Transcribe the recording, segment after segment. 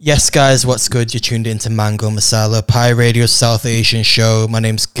Yes, guys, what's good? You're tuned into Mango Masala, Pi Radio South Asian show. My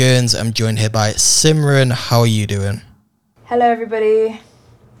name's Gurns. I'm joined here by Simran. How are you doing? Hello, everybody.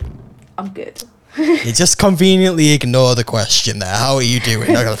 I'm good. You just conveniently ignore the question there. How are you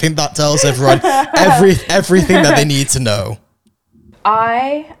doing? I think that tells everyone everything that they need to know.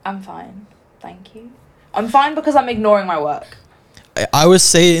 I am fine. Thank you. I'm fine because I'm ignoring my work. I was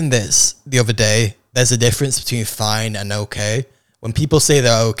saying this the other day. There's a difference between fine and okay. When people say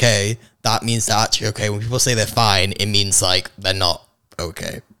they're okay, that means they're actually okay. When people say they're fine, it means like they're not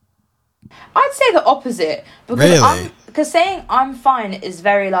okay. I'd say the opposite. Because saying I'm fine is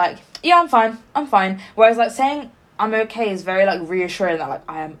very like, yeah, I'm fine. Whereas like saying I'm okay is very like reassuring that like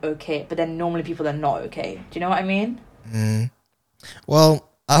I am okay. But then normally people are not okay. Do you know what I mean? Well,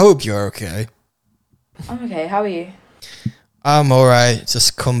 I hope you're okay. I'm okay. How are you? I'm alright.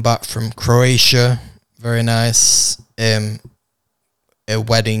 Just come back from Croatia. Very nice. A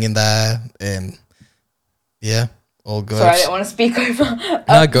wedding in there. Yeah, all good. Sorry, I didn't want to speak over.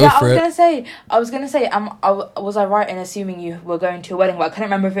 Go for it. I was gonna say, was I right in assuming you were going to a wedding? But I couldn't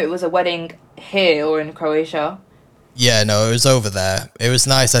remember if it was a wedding here or in Croatia. Yeah, no, it was over there. It was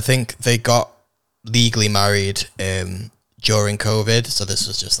nice. I think they got legally married during COVID, so this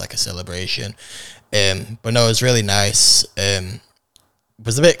was just like a celebration. But no, it was really nice. It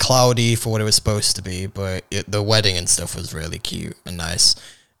was a bit cloudy for what it was supposed to be, but the wedding and stuff was really cute and nice.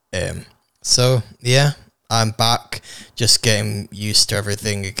 So yeah, I'm back, just getting used to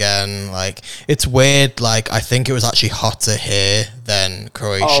everything again. Like, it's weird. Like, I think it was actually hotter here than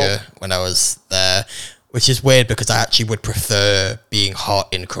Croatia when I was there, which is weird because I actually would prefer being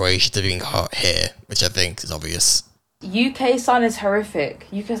hot in Croatia to being hot here, which I think is obvious. UK sun is horrific.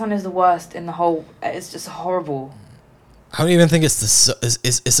 UK sun is the worst in the whole. It's just horrible. I don't even think it's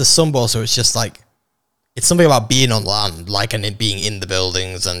the sunball, so it's just like, it's something about being on land, like, and it being in the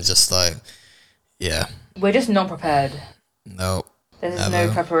buildings and just like, yeah. We're just not prepared. No. There's no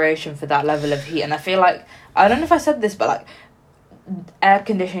preparation for that level of heat. And I feel like, I don't know if I said this, but like, air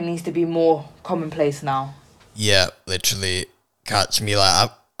conditioning needs to be more commonplace now. Yeah, literally, catch me.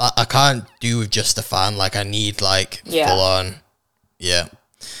 Like, I can't do with just a fan. Like, I need like full on. Yeah.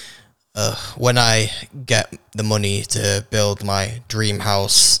 When I get the money to build my dream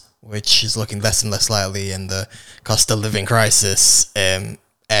house, which is looking less and less likely in the cost of living crisis, air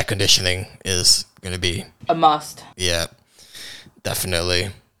conditioning is going to be a must. Yeah,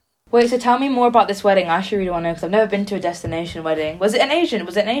 definitely. Wait, so tell me more about this wedding. I actually really want to know because I've never been to a destination wedding. Was it an Asian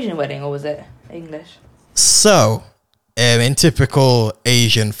wedding or was it English? So, in typical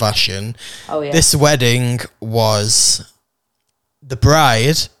Asian fashion, this wedding was the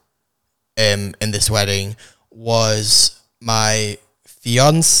bride. In this wedding was my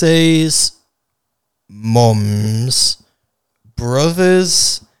fiance's mum's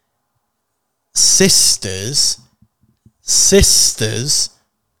brother's sister's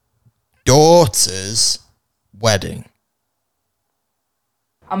daughter's wedding.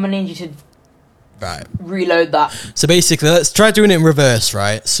 I'm gonna need you to reload that. So basically, let's try doing it in reverse,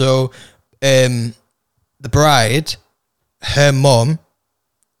 right? So the bride, her mum,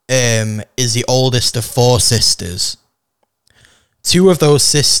 is the oldest of 4 sisters. 2 of those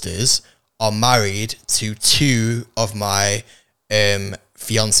sisters are married to 2 of my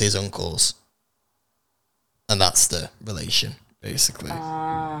fiance's uncles. And that's the relation, basically.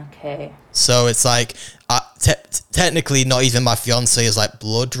 Okay. So it's like, technically not even my fiance is like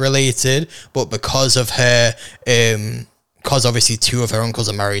blood related, but because of her, because obviously 2 of her uncles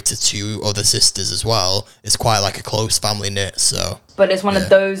are married to 2 other sisters as well, it's quite like a close family knit, so. But it's one of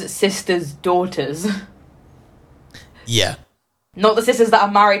those sisters' daughters. Yeah. Not the sisters that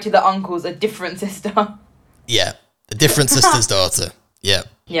are married to the uncles, a different sister. Yeah, a different sister's daughter. Yeah.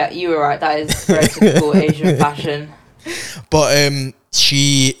 Yeah, you were right. That is very typical Asian fashion. But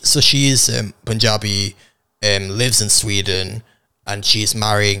she's Punjabi, lives in Sweden, and she's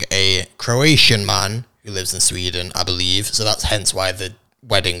marrying a Croatian man who lives in Sweden, I believe. So that's hence why the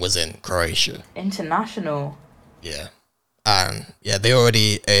wedding was in Croatia. International. Yeah. And yeah, they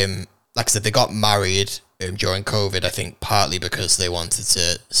already, like I said, they got married during COVID, I think partly because they wanted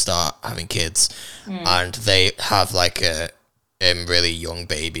to start having kids. And they have like a really young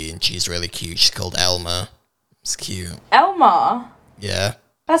baby, and she's really cute. She's called Elma. It's cute. Elma? Yeah.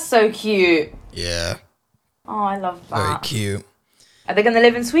 That's so cute. Yeah. Oh, I love that. Very cute. Are they going to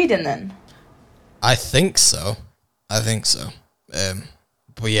live in Sweden then? I think so. But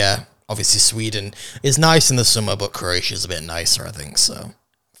yeah, obviously Sweden is nice in the summer, but Croatia's a bit nicer, I think, so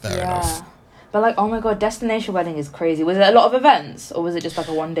fair enough. But like, oh my god, destination wedding is crazy. Was it a lot of events, or was it just like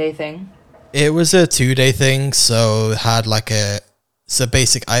a one-day thing? It was a 2-day thing, so it had like a So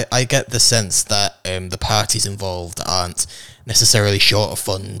I get the sense that the parties involved aren't necessarily short of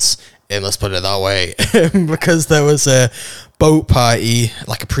funds. Let's put it that way, because there was a boat party,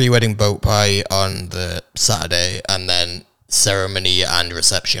 like a pre-wedding boat party on the Saturday, and then ceremony and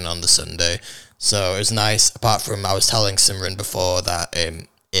reception on the Sunday. So it was nice. Apart from, I was telling Simran before that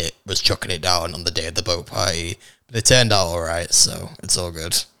it was chucking it down on the day of the boat party, but it turned out all right. So it's all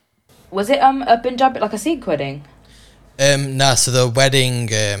good. Was it a Punjabi, like a Sikh wedding? Nah. So the wedding,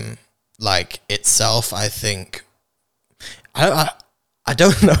 like itself, I think, I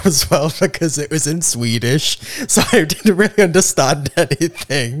don't know as well because it was in Swedish, so I didn't really understand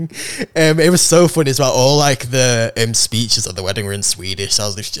anything. It was so funny as well. All like the speeches at the wedding were in Swedish, so I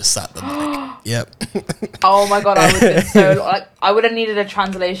was just sat there like, yep. Oh my god, I would have been so like I would have needed a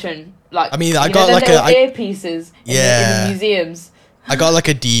translation. Like, I mean, I got like earpieces in the museums. I got like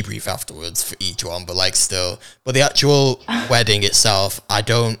a debrief afterwards for each one, but like still, but the actual wedding itself, I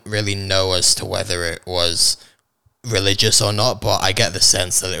don't really know as to whether it was religious or not, but I get the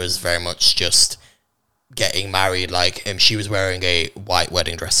sense that it was very much just getting married. Like she was wearing a white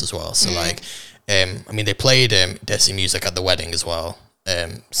wedding dress as well, so like I mean they played Desi music at the wedding as well,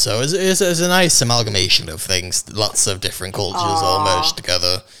 so it was a nice amalgamation of things, lots of different cultures all merged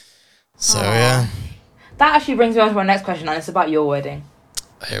together. So yeah, that actually brings me on to my next question, and it's about your wedding.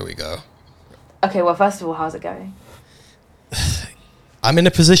 Here we go. Okay, well, first of all, how's it going? I'm in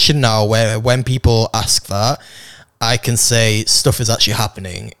a position now where when people ask that, I can say stuff is actually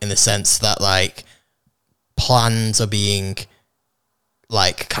happening, in the sense that like plans are being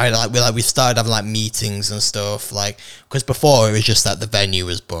like kind of like we started having like meetings and stuff, like because before it was just that the venue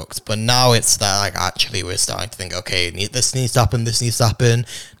was booked, but now it's that like actually we're starting to think, okay, this needs to happen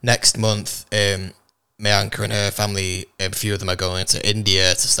next month. Mayanka and her family, a few of them are going to India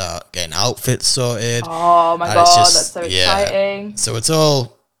to start getting outfits sorted. Oh my god, that's so exciting! So it's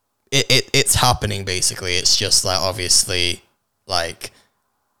all. It's happening basically. It's just like obviously like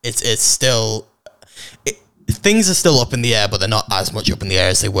it's still things are still up in the air, but they're not as much up in the air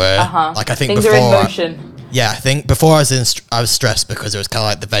as they were. Like I think things before, are in motion. I think before I was stressed because it was kind of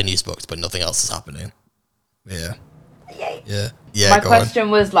like the venue's booked, but nothing else is happening. Yeah. Yay. Yeah. My question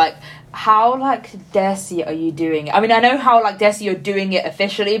was like, how like Desi are you doing it? I mean, I know how like Desi you're doing it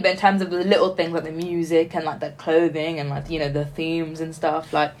officially, but in terms of the little things like the music and like the clothing and like, you know, the themes and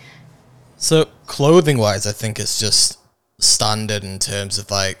stuff, like. So clothing wise, I think it's just standard in terms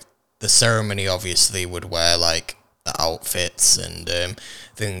of like the ceremony obviously would wear like the outfits, and I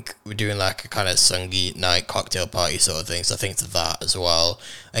think we're doing like a kind of Sangeet night cocktail party sort of thing, so I think to that as well.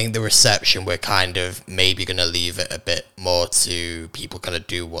 I think the reception, we're kind of maybe going to leave it a bit more to people kind of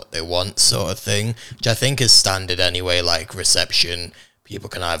do what they want sort of thing, which I think is standard anyway. Like reception, people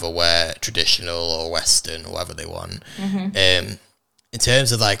can either wear traditional or Western, whatever they want. In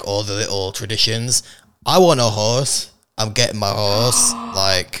terms of like all the little traditions, I want a horse. I'm getting my horse.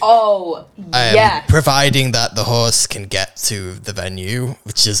 Like, yeah. Providing that the horse can get to the venue,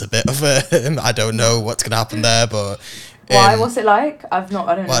 which is a bit of a I don't know what's gonna happen there, but why? What's it like? I don't know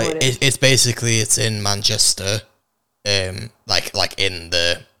what it is. It's basically it's in Manchester, like in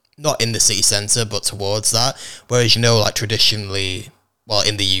the not in the city centre, but towards that. Whereas like traditionally, well,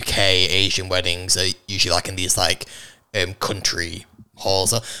 in the UK, Asian weddings are usually like in these like country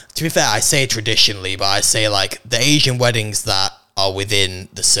halls. To be fair, I say traditionally, but I say like the Asian weddings that are within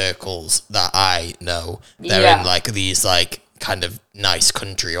the circles that I know, they're in like these like kind of nice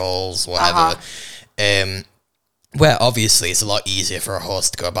country halls, whatever. Where obviously it's a lot easier for a horse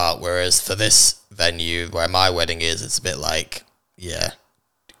to go about, whereas for this venue where my wedding is, it's a bit like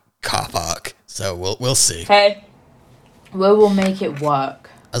car park. So we'll see. Hey, we will make it work.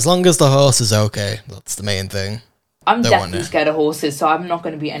 As long as the horse is okay, that's the main thing. I'm definitely scared of horses, so I'm not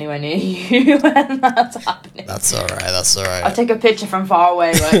going to be anywhere near you when that's happening. That's all right. I'll take a picture from far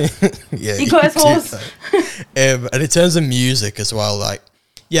away, like, yeah, you got his horse. And in terms of music as well, like,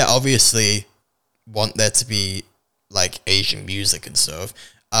 obviously want there to be, like, Asian music and stuff.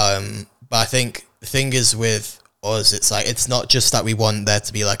 But I think the thing is with us, it's like, it's not just that we want there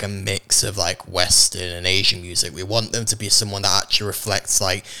to be, like, a mix of, like, Western and Asian music. We want them to be someone that actually reflects,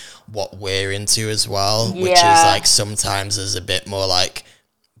 like, what we're into as well, which is like sometimes is a bit more like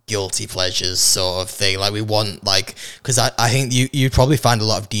guilty pleasures sort of thing. Like we want like, because I think you'd probably find a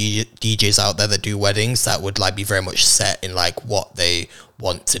lot of DJs out there that do weddings that would like be very much set in like what they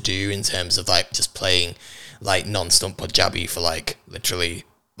want to do in terms of like just playing like non-stop Punjabi for like literally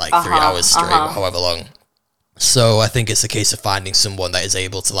like 3 hours straight, however long. So I think it's a case of finding someone that is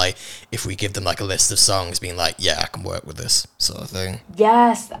able to, like, if we give them, like, a list of songs, being like, yeah, I can work with this sort of thing.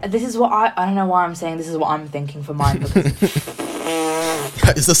 Yes, this is what I don't know why I'm saying this is what I'm thinking for mine. Because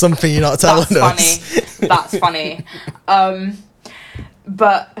Is there something you're not telling us? That's funny.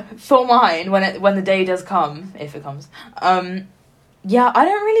 But for mine, when the day does come, if it comes, yeah, I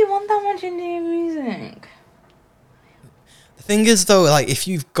don't really want that much Indian music. The thing is, though, like, if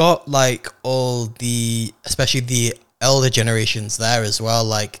you've got, like, all the, especially the elder generations there as well,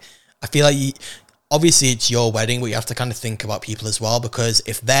 like, I feel like obviously it's your wedding, but you have to kind of think about people as well, because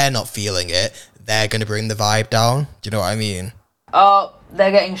if they're not feeling it, they're going to bring the vibe down. Do you know what I mean? Oh,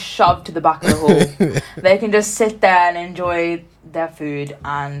 they're getting shoved to the back of the hall. They can just sit there and enjoy their food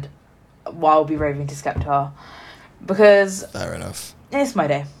and while be raving to Skepta. Because... Fair enough. It's my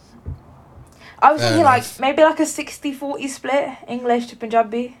day. I was thinking, like, maybe like a 60-40 split, English to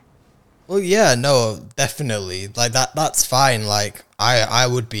Punjabi. Well, yeah, no, definitely. Like, that's fine. Like, I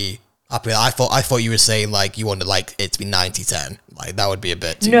would be happy. I thought you were saying, like, you wanted, like, it to be 90-10. Like, that would be a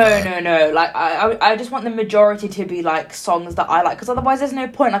bit too bad. No. Like, I just want the majority to be, like, songs that I like. Because otherwise there's no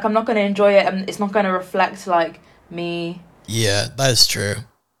point. Like, I'm not going to enjoy it. And it's not going to reflect, like, me. Yeah, that is true.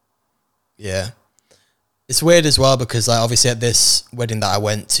 Yeah. It's weird as well because, like, obviously at this wedding that I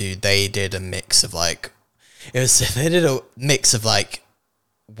went to, they did a mix of, like... They did a mix of, like,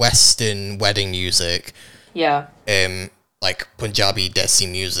 Western wedding music. Yeah. Like Punjabi Desi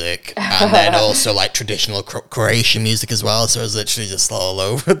music, and then also like traditional Croatian music as well. So it was literally just all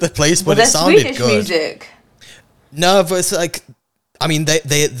over the place, but it sounded Swedish good. Music. No, but it's like, I mean,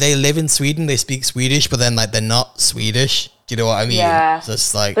 they live in Sweden, they speak Swedish, but then like they're not Swedish. Do you know what I mean? Yeah. So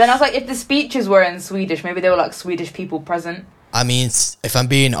it's like. But then I was like, if the speeches were in Swedish, maybe there were like Swedish people present. I mean, if I'm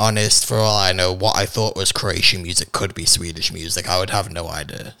being honest, for all I know, what I thought was Croatian music could be Swedish music. I would have no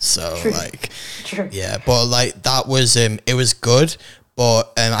idea. So, True. like, True. Yeah, but like that was it was good.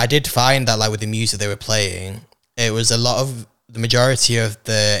 But I did find that like with the music they were playing, it was the majority of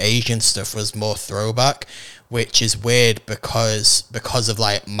the Asian stuff was more throwback, which is weird because of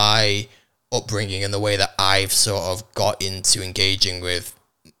like my upbringing and the way that I've sort of got into engaging with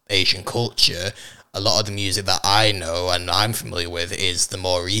Asian culture. A lot of the music that I know and I'm familiar with is the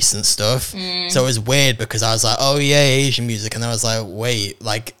more recent stuff. So it was weird because I was like, oh yeah, Asian music. And then I was like, wait,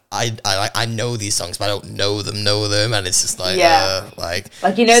 like I know these songs, but I don't know them. And it's just like,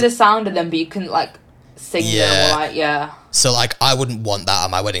 like you know the sound of them, but you couldn't like sing them or like, yeah. So like, I wouldn't want that at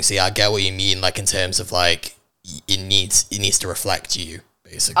my wedding. So yeah, I get what you mean. Like in terms of like, it needs to reflect you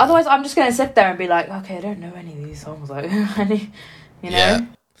basically. Otherwise I'm just going to sit there and be like, okay, I don't know any of these songs. Like, you know?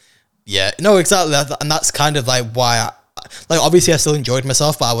 Yeah, no, exactly, and that's kind of like why like obviously I still enjoyed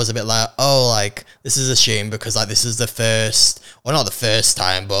myself, but I was a bit like, oh, like this is a shame because like this is the first, well not the first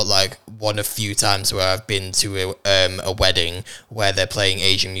time, but like one of few times where I've been to a wedding where they're playing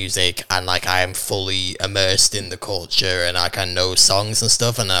Asian music and like I am fully immersed in the culture and I can know songs and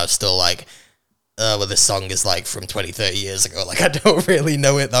stuff, and I was still like, well, this song is like from 20-30 years ago, like I don't really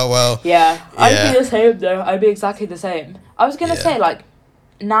know it that well. Yeah, I'd be the same though. I'd be exactly the same. I was gonna say, like,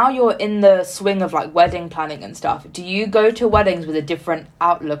 now you're in the swing of like wedding planning and stuff, do you go to weddings with a different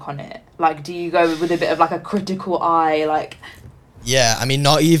outlook on it? Like, do you go with a bit of like a critical eye? Like, yeah, I mean,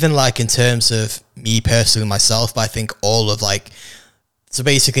 not even like in terms of me personally myself, but I think all of like, so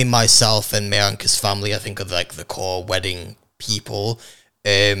basically myself and Mayanka's family, I think are like the core wedding people.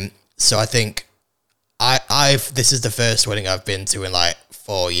 So I think this is the first wedding I've been to in like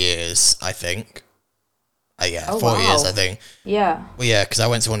 4 years, I think. Yeah, 4 years, I think. Yeah. Well, yeah, because I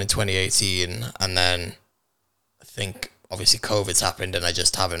went to one in 2018, and then I think obviously COVID's happened, and I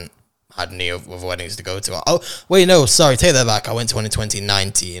just haven't had any other weddings to go to. Oh, wait, no, sorry, take that back. I went to one in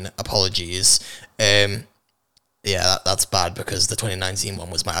 2019. Apologies. Yeah, that's bad because the 2019 one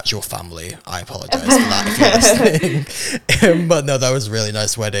was my actual family. I apologize for that if you're listening. But no, that was a really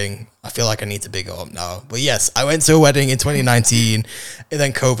nice wedding. I feel like I need to big it up now. But yes, I went to a wedding in 2019, and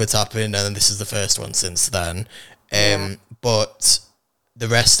then COVID happened, and then this is the first one since then. But the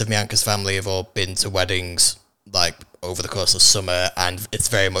rest of Bianca's family have all been to weddings like over the course of summer, and it's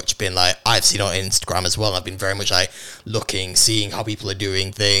very much been like, I've seen on Instagram as well, I've been very much like looking, seeing how people are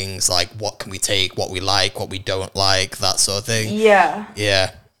doing things, like what can we take, what we like, what we don't like, that sort of thing.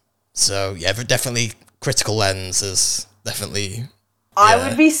 Yeah, so yeah, definitely critical lens is definitely. I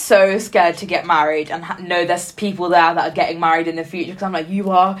would be so scared to get married and know there's people there that are getting married in the future, because I'm like,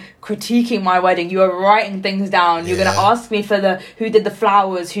 you are critiquing my wedding, you are writing things down, you're going to ask me for who did the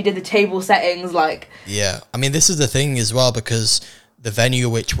flowers, who did the table settings, like... Yeah, I mean, this is the thing as well, because the venue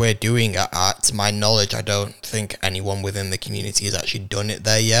which we're doing it at, to my knowledge, I don't think anyone within the community has actually done it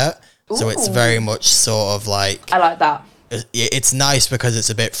there yet. Ooh. So it's very much sort of like... I like that. It's nice because it's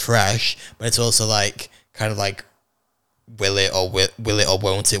a bit fresh, but it's also like, kind of like, will it or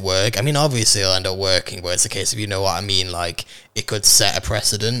won't it work? I mean, obviously it'll end up working, but it's a case of, you know what I mean, like, it could set a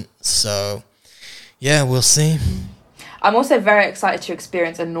precedent. So, yeah, we'll see. I'm also very excited to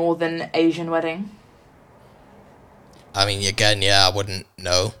experience a Northern Asian wedding. I mean, again, yeah, I wouldn't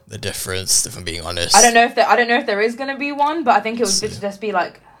know the difference, if I'm being honest. I don't know if there is going to be one, but I think it would just be,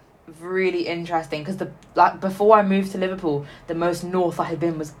 like, really interesting, because before I moved to Liverpool, the most north I had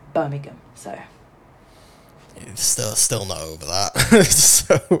been was Birmingham, so... Still not over that.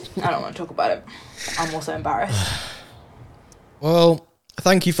 So I don't want to talk about it. I'm also embarrassed. Well,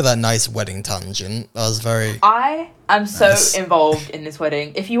 thank you for that nice wedding tangent. That was very... I am so involved in this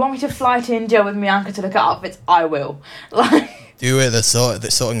wedding. If you want me to fly to India with Bianca to look at outfits, I will. Like, do it. They're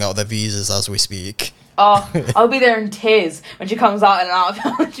sorting out their visas as we speak. Oh, I'll be there in tears when she comes out in an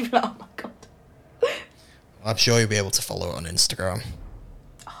outfit. She'll be like, oh my god. I'm sure you'll be able to follow it on Instagram.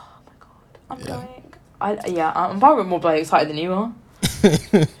 Oh my god. I'm dying. I'm probably more bloody excited than you are.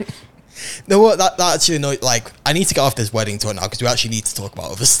 No, what that actually like, I need to get off this wedding talk now because we actually need to talk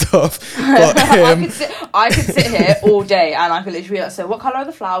about other stuff. But I could sit here all day and I could literally be like, so what colour are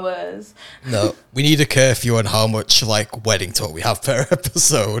the flowers? No, we need a curfew on how much like wedding talk we have per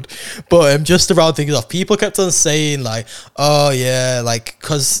episode. But just to round things off, people kept on saying like, oh yeah, like,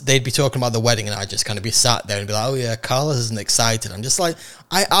 because they'd be talking about the wedding and I'd just kind of be sat there and be like, oh yeah, Carla isn't excited. I'm just like,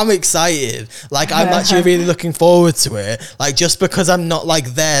 I'm excited. Like, I'm actually really looking forward to it. Like, just because I'm not like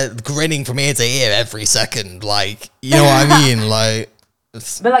there grinning from ear to ear every second. Like, you know what I mean? Like,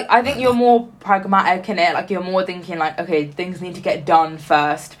 but like, I think you're more pragmatic in it. Like, you're more thinking like, okay, things need to get done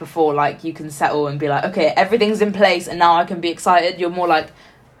first before like you can settle and be like, okay, everything's in place and now I can be excited. You're more like,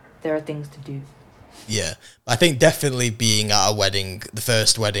 there are things to do. Yeah, I think definitely being at a wedding, the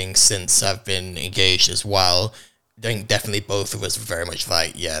first wedding since I've been engaged as well. I think definitely both of us were very much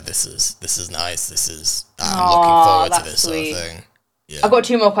like, yeah, this is nice. I'm looking forward to this sweet. Sort of thing. Yeah. I've got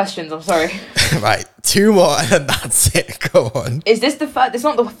 2 more questions. I'm sorry. Right, 2 more, and then that's it. Go on. Is this It's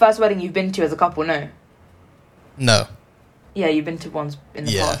not the first wedding you've been to as a couple, no? No. Yeah, you've been to ones in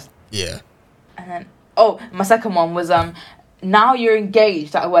the past. Yeah. And then, my second one was now you're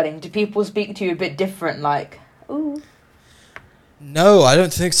engaged at a wedding. Do people speak to you a bit different? Like, ooh. No, I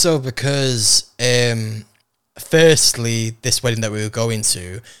don't think so because. Firstly, this wedding that we were going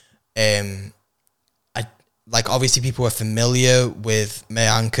to, obviously people were familiar with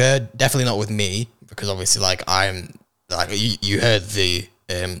Bianca, definitely not with me, because obviously, like, I'm, like, you heard the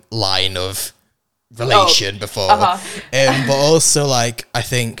line of relation before, but also, like, I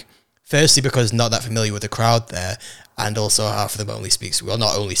think, firstly, because not that familiar with the crowd there, and also half of them not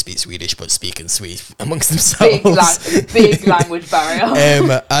only speak Swedish, but speak in Swedish amongst themselves. Big language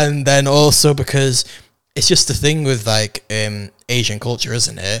barrier. And then also because it's just the thing with like Asian culture,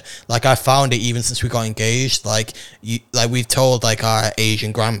 isn't it? Like, I found it even since we got engaged. Like, we've told like our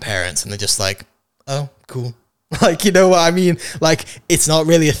Asian grandparents, and they're just like, "Oh, cool." Like, you know what I mean? Like, it's not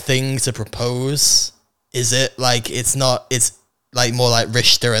really a thing to propose, is it? Like, it's not. It's like more like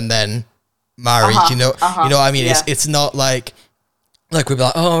Richter and then marriage. You know what I mean? Yeah. It's not like we'd be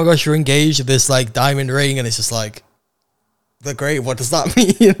like, "Oh my gosh, you're engaged with this like diamond ring," and it's just like, "They're great. What does that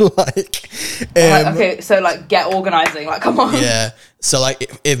mean?" Like, okay, so like, get organizing. Like, come on. Yeah. So like,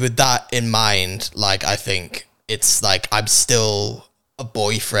 with that in mind, like, I think it's like I'm still a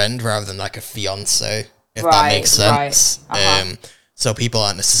boyfriend rather than like a fiance, if that makes sense. Right. So people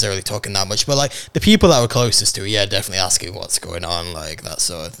aren't necessarily talking that much, but like the people that were closest to, yeah, definitely asking what's going on, like that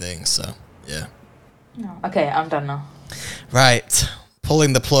sort of thing. So yeah. Okay, I'm done now. Right.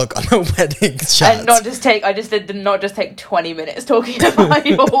 Pulling the plug on the wedding chat. And did not just take 20 minutes talking about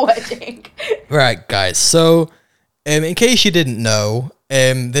your wedding. Right, guys. So, in case you didn't know,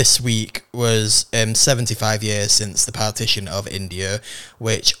 this week was 75 years since the partition of India,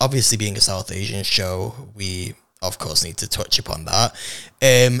 which obviously being a South Asian show, we of course need to touch upon that.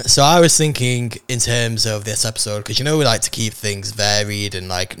 So I was thinking in terms of this episode, because we like to keep things varied and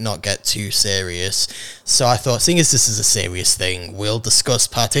like not get too serious. So I thought, seeing as this is a serious thing, we'll discuss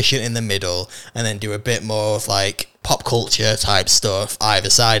partition in the middle and then do a bit more of like pop culture type stuff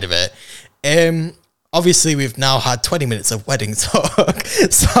either side of it. Obviously, we've now had 20 minutes of wedding talk,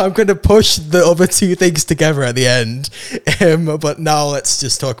 so I'm going to push the other 2 things together at the end. But now let's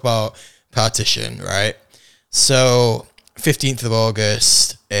just talk about partition, right? So, 15th of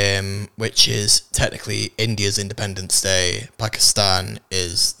August, which is technically India's Independence Day. Pakistan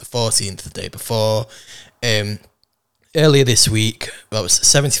is the 14th, the day before. Earlier this week, that was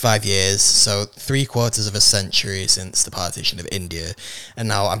 75 years, so 3/4 of a century since the partition of India. And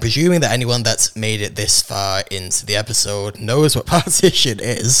now I'm presuming that anyone that's made it this far into the episode knows what partition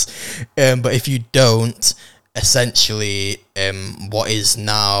is. But if you don't, essentially what is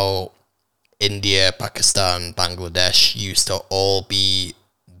now India, Pakistan, Bangladesh used to all be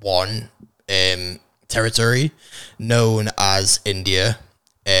one territory known as India.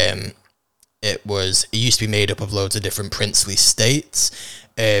 It used to be made up of loads of different princely states.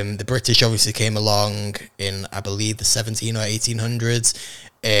 The British obviously came along in, I believe, the 17 or 1800s,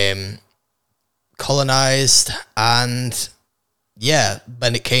 colonized, and yeah,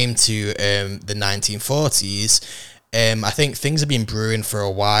 when it came to the 1940s, I think things have been brewing for a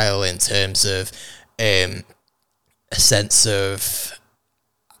while in terms of a sense of,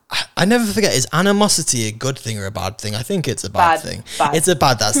 I never forget, is animosity a good thing or a bad thing? I think it's a bad thing. It's a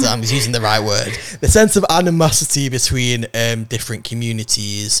bad, I'm using the right word. The sense of animosity between different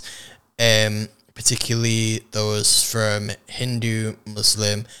communities, particularly those from Hindu,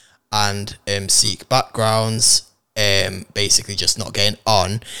 Muslim, and Sikh backgrounds, basically just not getting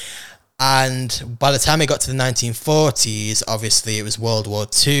on. And by the time it got to the 1940s, obviously it was World War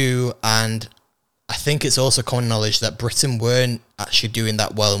II, and I think it's also common knowledge that Britain weren't actually doing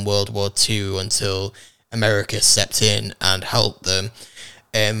that well in World War II until America stepped in and helped them.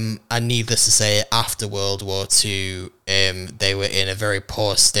 And needless to say, after World War II, they were in a very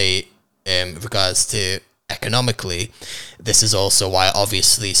poor state with regards to economically. This is also why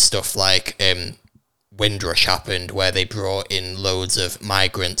obviously stuff like Windrush happened, where they brought in loads of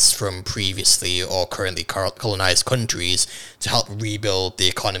migrants from previously or currently colonized countries to help rebuild the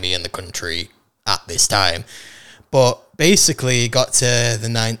economy in the country at this time. But basically got to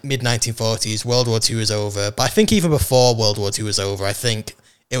the mid-1940s, World War II was over. But I think even before World War II was over, I think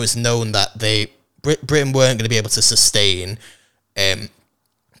it was known that Britain weren't going to be able to sustain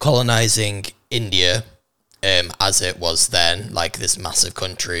colonizing India as it was then, like this massive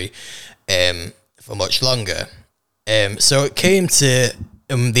country, for much longer. So it came to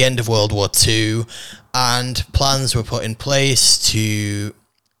the end of World War II, and plans were put in place to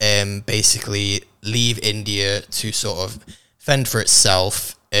basically leave India to sort of fend for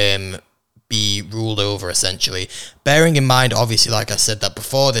itself, be ruled over essentially. Bearing in mind, obviously, like I said, that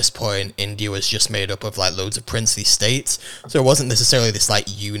before this point, India was just made up of like loads of princely states, so it wasn't necessarily this like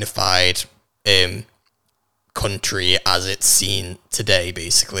unified country as it's seen today,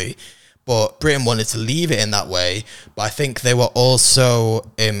 basically. But Britain wanted to leave it in that way, but I think they were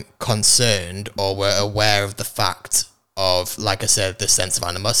also concerned or were aware of the fact of, like I said, the sense of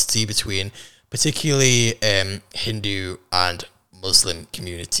animosity between particularly Hindu and Muslim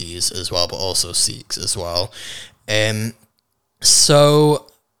communities as well, but also Sikhs as well. So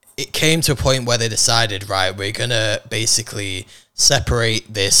it came to a point where they decided, right, we're going to basically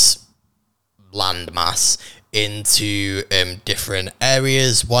separate this landmass into different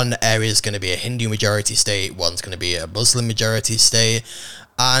areas. One area is going to be a Hindu majority state, one's going to be a Muslim majority state,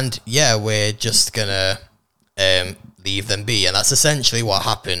 and yeah, we're just going to leave them be. And that's essentially what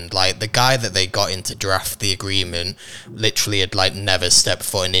happened. Like, the guy that they got in to draft the agreement literally had like never stepped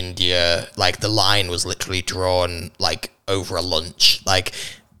foot in India. Like, the line was literally drawn like over a lunch. Like,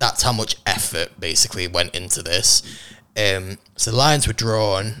 that's how much effort basically went into this. So the lines were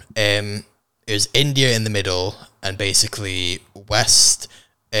drawn. It was India in the middle, and basically West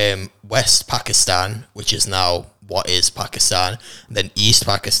Pakistan, which is now what is Pakistan, and then East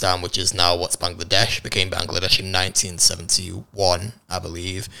Pakistan, which is now what's Bangladesh, became Bangladesh in 1971, I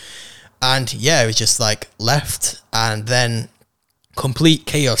believe. And yeah, it was just like left, and then complete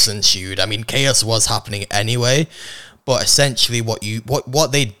chaos ensued. I mean, chaos was happening anyway, but essentially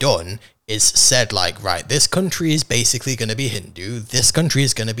what they'd done is said, like, right, this country is basically going to be Hindu, this country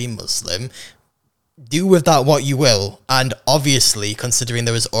is going to be Muslim, do with that what you will. And obviously, considering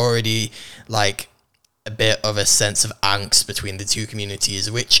there was already like a bit of a sense of angst between the two communities,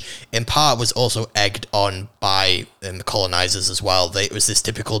 which in part was also egged on by the colonizers as well. It was this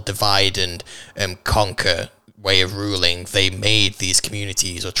typical divide and conquer way of ruling. They made these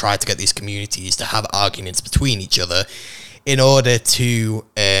communities, or tried to get these communities to have arguments between each other in order to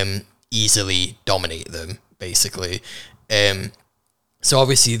easily dominate them, basically. So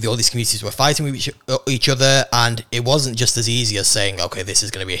obviously all these communities were fighting with each other, and it wasn't just as easy as saying, okay, this is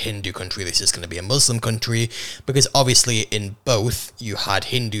going to be a Hindu country, this is going to be a Muslim country, because obviously in both you had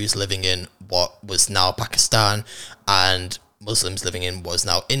Hindus living in what was now Pakistan and Muslims living in what was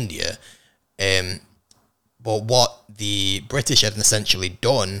now India. But what the British had essentially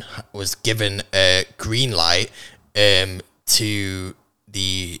done was given a green light to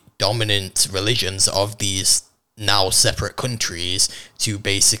the dominant religions of these now separate countries to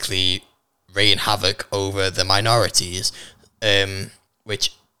basically rain havoc over the minorities,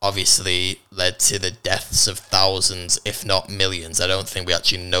 which obviously led to the deaths of thousands, if not millions. I don't think we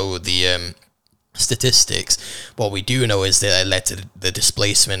actually know the statistics. What we do know is that it led to the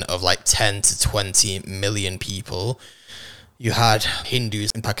displacement of like 10 to 20 million people. You had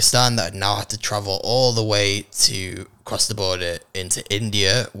Hindus in Pakistan that now had to travel all the way to cross the border into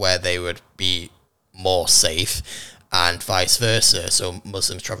India, where they would be more safe, and vice versa. So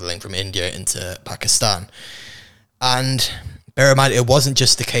Muslims traveling from India into Pakistan. And bear in mind, it wasn't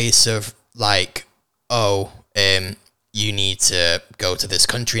just the case of like, you need to go to this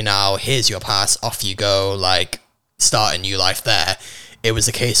country now, here's your pass, off you go, like, start a new life there. It was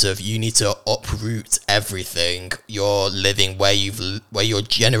a case of you need to uproot everything. You're living where your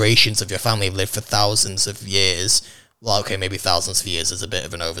generations of your family have lived for thousands of years. Well, okay, maybe thousands of years is a bit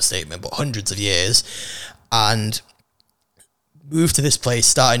of an overstatement, but hundreds of years. And move to this place,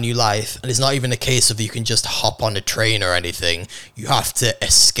 start a new life. And it's not even a case of you can just hop on a train or anything. You have to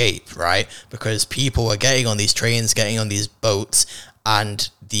escape, right? Because people were getting on these trains, getting on these boats, and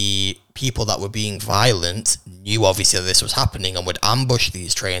the people that were being violent knew obviously that this was happening and would ambush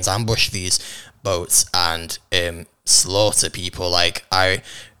these trains, ambush these boats, and slaughter people. Like, I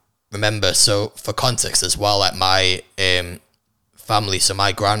remember, so for context as well, like my family, so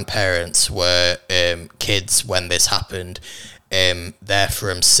my grandparents were kids when this happened. They're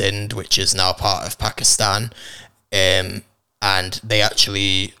from Sindh, which is now part of Pakistan, and they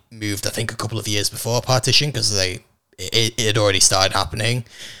actually moved, I think, a couple of years before partition, because it had already started happening.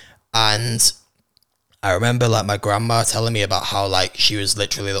 And I remember like my grandma telling me about how like she was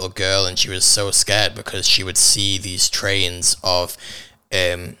literally a little girl and she was so scared because she would see these trains of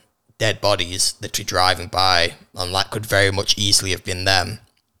dead bodies literally driving by, and that could very much easily have been them.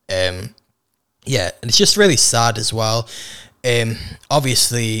 And it's just really sad as well.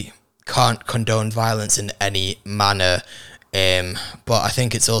 Obviously can't condone violence in any manner, but I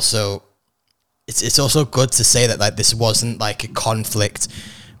think it's also good to say that like this wasn't like a conflict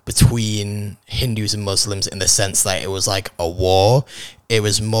between Hindus and Muslims in the sense that it was like a war. It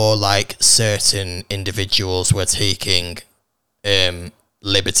was more like certain individuals were taking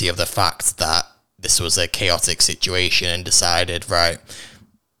liberty of the fact that this was a chaotic situation and decided, right,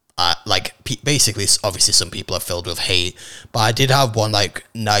 basically, obviously some people are filled with hate, but I did have one like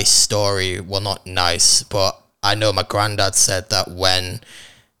nice story. Well, not nice, but I know my granddad said that when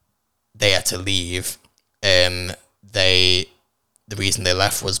they had to leave, the reason they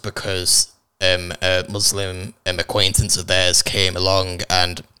left was because a Muslim acquaintance of theirs came along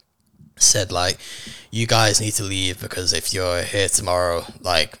and said like, you guys need to leave because if you're here tomorrow,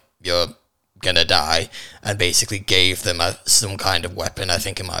 like, you're gonna die, and basically gave them some kind of weapon. I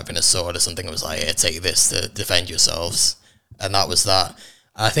think it might have been a sword or something. It was like, here, take this to defend yourselves, and that was that.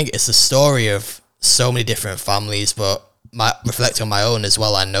 And I think it's a story of so many different families, but reflecting on my own as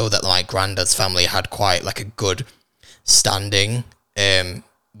well, I know that my granddad's family had quite like a good standing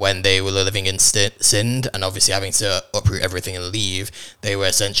when they were living in Sindh, and obviously having to uproot everything and leave. They were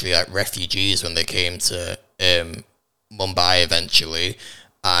essentially like refugees when they came to Mumbai eventually.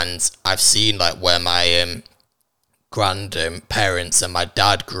 And I've seen like where my grandparents and my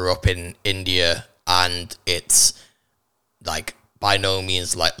dad grew up in India, and it's like by no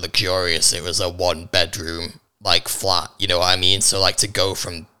means like luxurious. It was a 1-bedroom like flat, you know what I mean? So like to go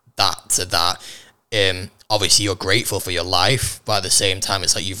from that to that, obviously you're grateful for your life, but at the same time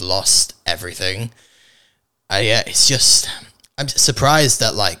it's like you've lost everything. It's just, I'm surprised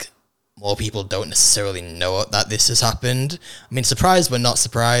that like more people don't necessarily know that this has happened. I mean, surprised but not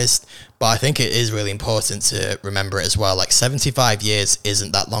surprised, but I think it is really important to remember it as well. Like 75 years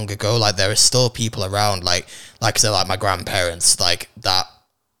isn't that long ago. Like there are still people around, like I said, like my grandparents, like that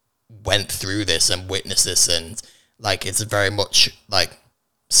went through this and witnessed this, and like it's very much like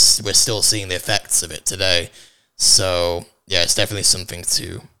we're still seeing the effects of it today. So yeah, it's definitely something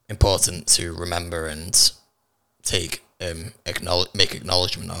important to remember and take make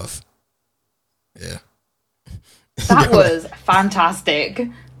acknowledgement of. Yeah. That was fantastic.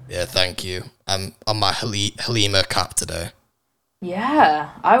 Yeah, thank you. I'm on my Halima cap today.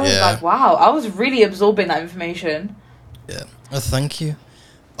 Yeah, I was like, wow, I was really absorbing that information. Yeah, thank you.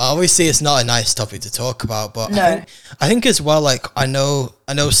 Obviously, it's not a nice topic to talk about, but no. I think as well, like, I know,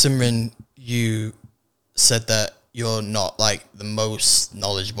 Simran, you said that you're not, like, the most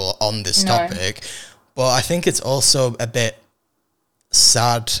knowledgeable on this topic, but I think it's also a bit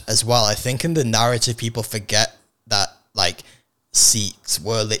sad as well. I think in the narrative, people forget that, like, Sikhs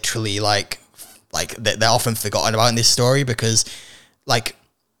were literally, like they're often forgotten about in this story because, like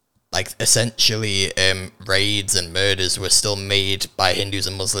essentially raids and murders were still made by Hindus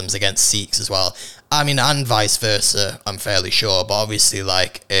and Muslims against Sikhs as well. I mean, and vice versa, I'm fairly sure. But obviously,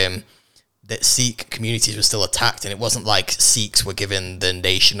 like, that Sikh communities were still attacked, and it wasn't like Sikhs were given the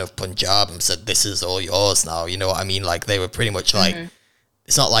nation of Punjab and said, this is all yours now, you know what I mean? Like, they were pretty much like,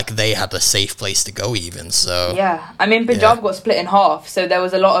 it's not like they had a safe place to go even, so... Yeah, I mean, Punjab got split in half, so there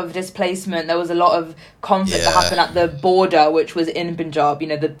was a lot of displacement, there was a lot of conflict that happened at the border, which was in Punjab, you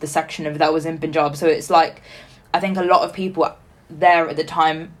know, the section of that was in Punjab, so it's like, I think a lot of people there at the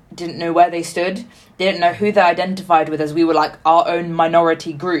time didn't know where they stood, they didn't know who they identified with, as we were like our own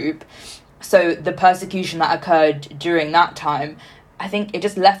minority group. So the persecution that occurred during that time, I think it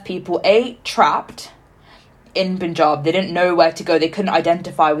just left people, trapped in Punjab. They didn't know where to go. They couldn't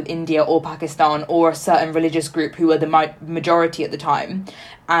identify with India or Pakistan or a certain religious group who were the majority at the time.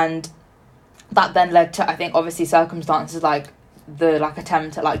 And that then led to, I think, obviously circumstances like the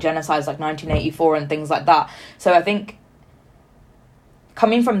attempt at genocides like 1984 and things like that. So I think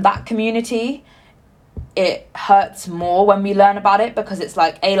coming from that community, it hurts more when we learn about it, because it's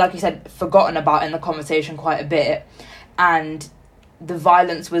like you said, forgotten about in the conversation quite a bit, and the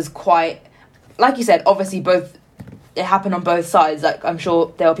violence was quite, like you said, obviously it happened on both sides. Like, I'm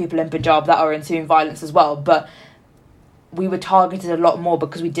sure there are people in Punjab that are ensuing violence as well, but we were targeted a lot more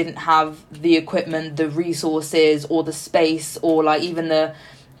because we didn't have the equipment, the resources, or the space, or even the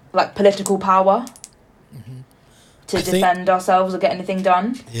political power to defend ourselves or get anything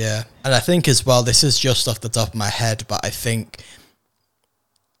done. Yeah, and I think as well, this is just off the top of my head, but I think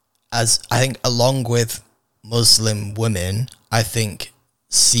along with Muslim women, I think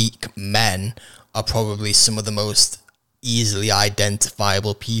Sikh men are probably some of the most easily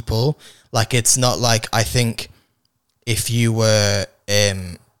identifiable people. Like, it's not like, I think if you were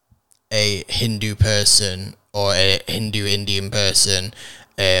a Hindu person or a Hindu Indian person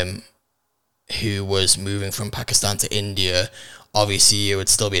who was moving from Pakistan to India, obviously it would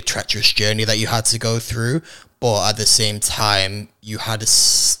still be a treacherous journey that you had to go through, but at the same time you had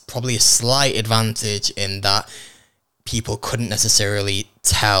probably a slight advantage in that people couldn't necessarily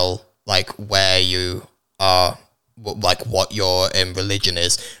tell where you are, what your religion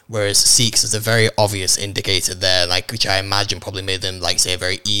is, whereas Sikhs is a very obvious indicator there, which I imagine probably made them say a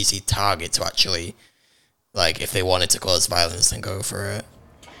very easy target to actually if they wanted to cause violence, then go for it.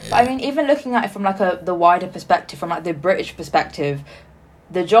 But I mean, even looking at it from the wider perspective, from the British perspective,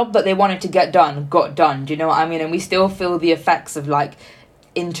 the job that they wanted to get done got done. Do you know what I mean? And we still feel the effects of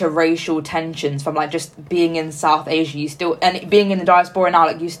interracial tensions from just being in South Asia. And being in the diaspora now,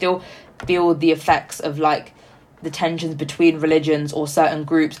 you still feel the effects of the tensions between religions or certain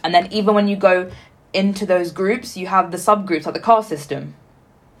groups. And then even when you go into those groups, you have the subgroups, the caste system.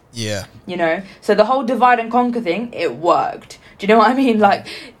 Yeah. You know, so the whole divide and conquer thing, it worked. Do you know what I mean?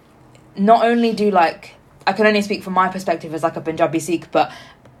 Not only do I can only speak from my perspective as a Punjabi Sikh, but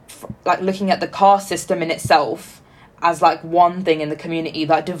looking at the caste system in itself as one thing in the community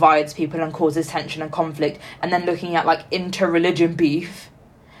that divides people and causes tension and conflict, and then looking at inter-religion beef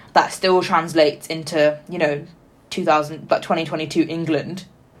that still translates into 2022 England.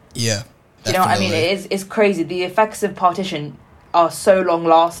 Yeah, definitely. You know what I mean? It's crazy. The effects of partition are so long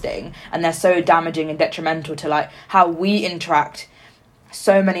lasting, and they're so damaging and detrimental to how we interact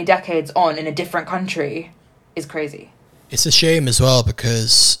so many decades on in a different country is crazy. It's a shame as well,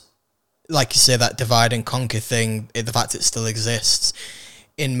 because like you say, that divide and conquer thing, the fact it still exists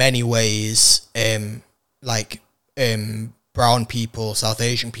in many ways, brown people, South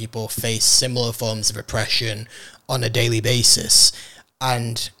Asian people face similar forms of oppression on a daily basis,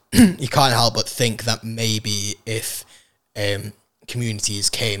 and you can't help but think that maybe if communities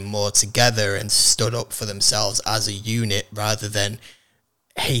came more together and stood up for themselves as a unit rather than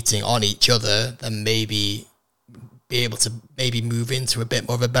hating on each other, then maybe be able to move into a bit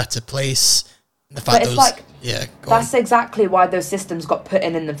more of a better place. The fact that's exactly why those systems got put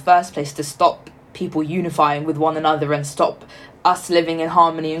in the first place, to stop people unifying with one another and stop us living in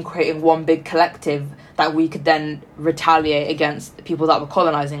harmony and creating one big collective that we could then retaliate against the people that were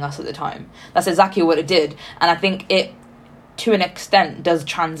colonizing us at the time. That's exactly what it did, and I think it to an extent does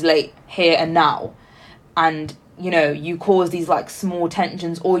translate here and now. And you cause these small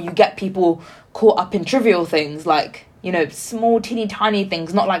tensions, or you get people caught up in trivial things small teeny tiny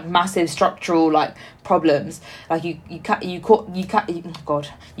things, not massive structural problems. You get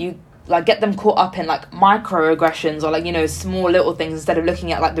them caught up in microaggressions or small little things, instead of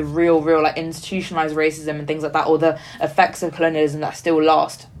looking at the real institutionalized racism and things like that, or the effects of colonialism that still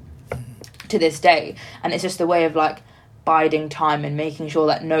last to this day. And it's just a way of biding time and making sure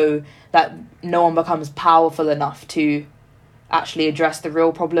that no one becomes powerful enough to actually address the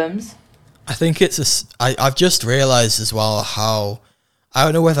real problems. I think I've just realised as well how, I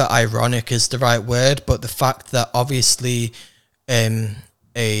don't know whether ironic is the right word, but the fact that obviously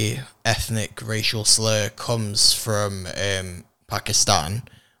a ethnic racial slur comes from Pakistan,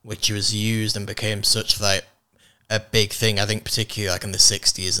 which was used and became such like a big thing. I think particularly like in the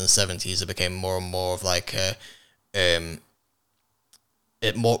 60s and 70s, it became more and more of like a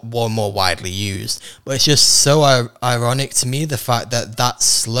it more and more widely used. But it's just so ironic to me, the fact that that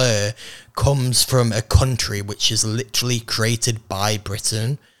slur comes from a country which is literally created by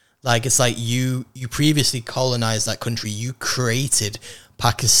Britain. Like, it's like you previously colonized that country, you created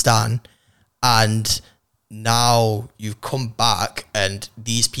Pakistan, and now you've come back and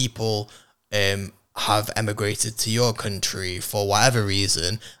these people have emigrated to your country for whatever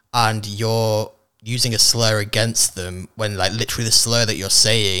reason, and you're using a slur against them when like literally the slur that you're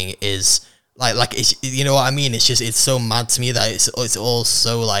saying is like it's, you know what I mean? It's just, it's so mad to me that it's all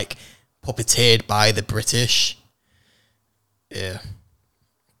so like puppeteered by the British. Yeah.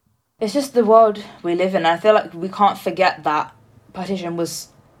 It's just the world we live in. I feel like we can't forget that partition was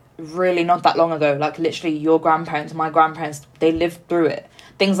really not that long ago. Like, literally, your grandparents, my grandparents, they lived through it.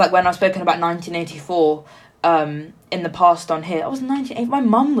 Things like when I've spoken about 1984 in the past on here, I was 1980. My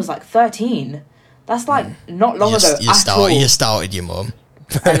mum was like 13. That's like not long ago at all. You started your mum.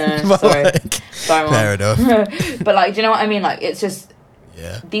 I know, sorry. Like, sorry, Mum. fair enough. But like, do you know what I mean? Like, it's just,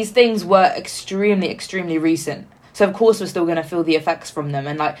 these things were extremely, extremely recent. So of course we're still going to feel the effects from them.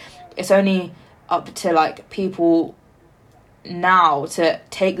 And like, it's only up to like people now to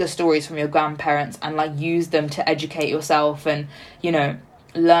take the stories from your grandparents and like use them to educate yourself and, you know,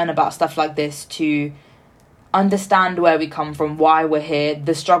 learn about stuff like this, to understand where we come from, why we're here,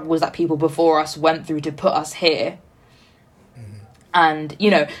 the struggles that people before us went through to put us here. And, you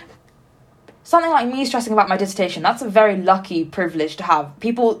know, something like me stressing about my dissertation, that's a very lucky privilege to have.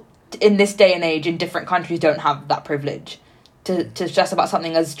 People in this day and age in different countries don't have that privilege to stress about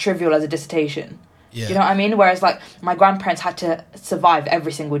something as trivial as a dissertation. Yeah. You know what I mean? Whereas, like, my grandparents had to survive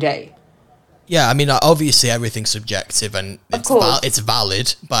every single day. Yeah, I mean, obviously everything's subjective and it's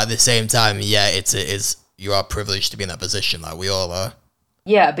valid, but at the same time, yeah, it is, you are privileged to be in that position, like we all are.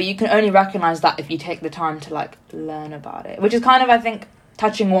 Yeah, but you can only recognise that if you take the time to, like, learn about it. Which is kind of, I think,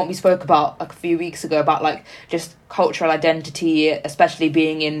 touching on what we spoke about like a few weeks ago about, like, just cultural identity, especially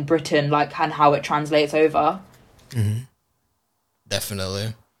being in Britain, like, and how it translates over. Mm-hmm.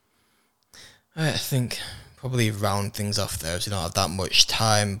 Definitely. I think probably round things off there, as we don't have that much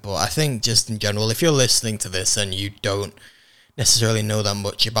time, but I think just in general, if you're listening to this and you don't necessarily know that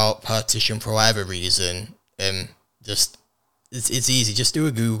much about partition for whatever reason, just it's easy, just do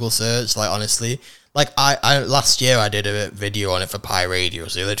a Google search. Like, honestly, like I last year I did a video on it for Pi Radio,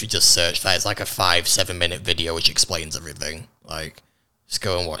 so you literally just search that. It's like a 5-7 minute video which explains everything. Like, just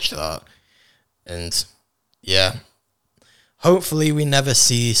go and watch that. And yeah, hopefully we never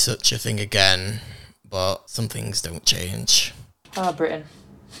see such a thing again, but some things don't change. Britain.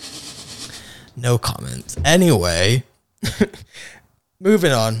 No comment. Anyway,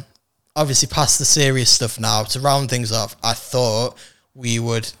 moving on. Obviously past the serious stuff now. To round things off, I thought we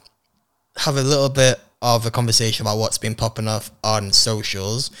would have a little bit of a conversation about what's been popping off on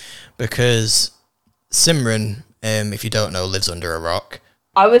socials, because Simran, if you don't know, lives under a rock.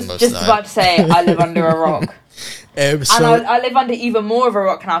 I was just about to say I live under a rock. And I live under even more of a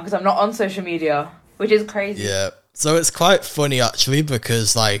rock now because I'm not on social media, which is crazy. Yeah. So it's quite funny actually,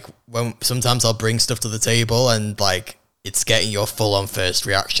 because like when sometimes I'll bring stuff to the table and like it's getting your full on first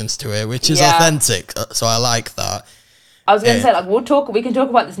reactions to it, which is authentic. So I like that. I was going to say, like, we can talk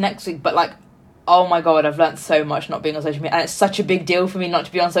about this next week, but like, oh my God, I've learned so much not being on social media. And it's such a big deal for me not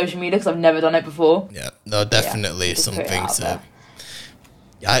to be on social media because I've never done it before. Yeah, no, definitely something to...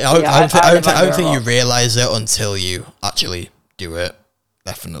 I don't think you realise it until you actually do it.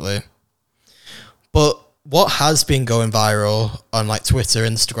 Definitely. But what has been going viral on like Twitter,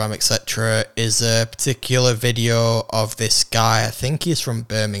 Instagram, etc. is a particular video of this guy, I think he's from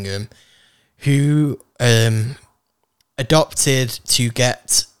Birmingham, who opted to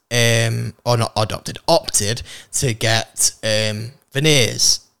get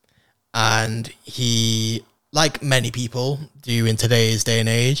veneers. And he, like many people do in today's day and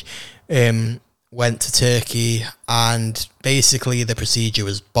age, went to Turkey, and basically the procedure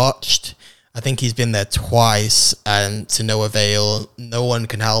was botched. I think he's been there twice and to no avail. No one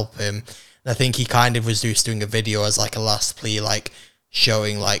can help him. And I think he kind of was just doing a video as like a last plea, like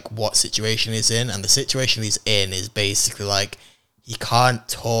showing like what situation he's in. And the situation he's in is basically like he can't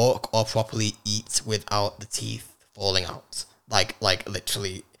talk or properly eat without the teeth falling out. Like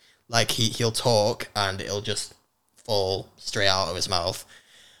literally, like he'll talk and it'll just fall straight out of his mouth.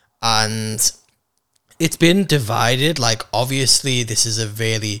 And it's been divided. Like, obviously this is a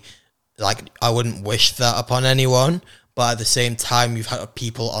really, like, I wouldn't wish that upon anyone, but at the same time, you've had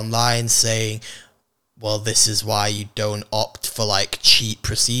people online saying, well, this is why you don't opt for like cheap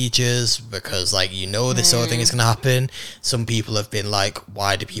procedures because like this sort of thing is going to happen. Some people have been like,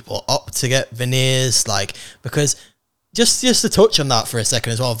 why do people opt to get veneers? Like, because just to touch on that for a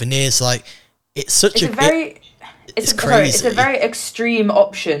second as well, veneers, like, it's a very extreme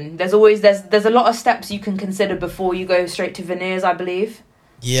option. There's a lot of steps you can consider before you go straight to veneers, I believe.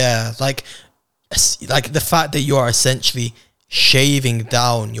 Yeah, like the fact that you are essentially shaving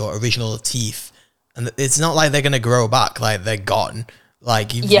down your original teeth. And it's not like they're going to grow back, like they're gone.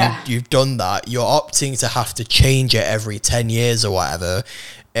 Like you've done that. You're opting to have to change it every 10 years or whatever.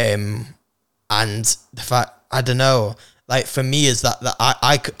 And the fact, I don't know, like for me is that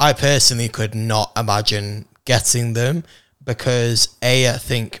I personally could not imagine getting them because I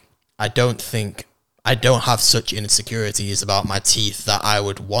don't have such insecurities about my teeth that I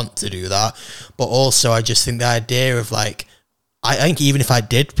would want to do that. But also I just think the idea of like, I think even if I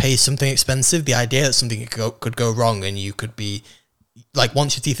did pay something expensive, the idea that something could go wrong and you could be like,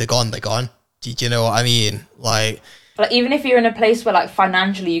 once your teeth are gone, they're gone. Do you know what I mean? Like even if you're in a place where like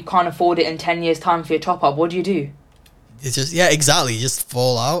financially you can't afford it in 10 years time for your top up, what do you do? It's just, yeah, exactly. You just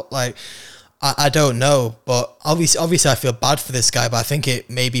fall out. Like, I don't know, but obviously I feel bad for this guy, but I think it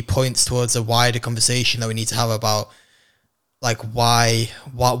maybe points towards a wider conversation that we need to have about like, why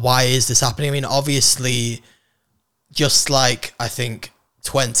is this happening? I mean, obviously, just like I think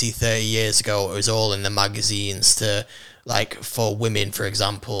 20, 30 years ago, it was all in the magazines to, like, for women, for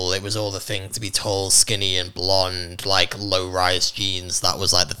example, it was all the thing to be tall, skinny and blonde, like low-rise jeans. That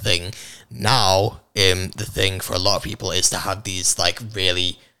was like the thing. Now, the thing for a lot of people is to have these like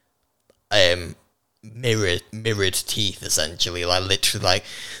really mirrored teeth, essentially. Like literally, like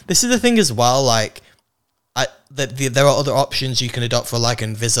this is the thing as well. Like, there are other options you can adopt for like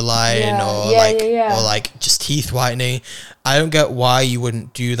Invisalign or like just teeth whitening. I don't get why you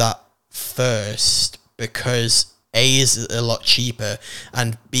wouldn't do that first, because A, is a lot cheaper,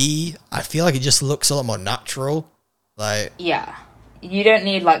 and B, I feel like it just looks a lot more natural. Like, yeah, you don't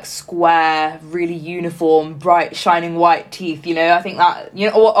need like square, really uniform, bright, shining white teeth. You know, I think that, you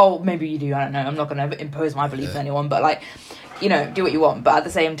know, or maybe you do. I don't know. I'm not going to impose my belief on anyone, but like, you know, do what you want. But at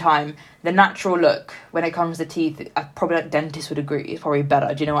the same time, the natural look when it comes to teeth, I probably like dentists would agree, is probably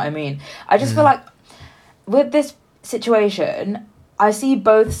better. Do you know what I mean? I just feel like with this situation, I see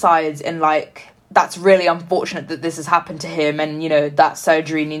both sides in like, that's really unfortunate that this has happened to him, and you know that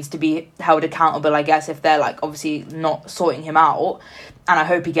surgery needs to be held accountable, I guess, if they're like obviously not sorting him out, and I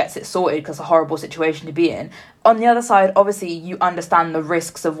hope he gets it sorted because it's a horrible situation to be in. On the other side, obviously you understand the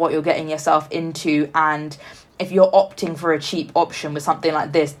risks of what you're getting yourself into, and if you're opting for a cheap option with something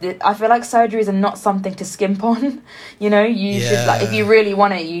like this, I feel like surgeries are not something to skimp on. You know, you should, like, if you really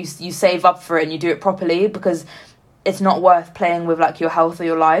want it, you save up for it and you do it properly, because it's not worth playing with like your health or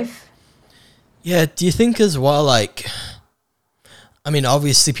your life. Yeah, do you think as well, like, I mean,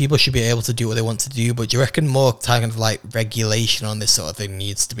 obviously people should be able to do what they want to do, but do you reckon more kind of like regulation on this sort of thing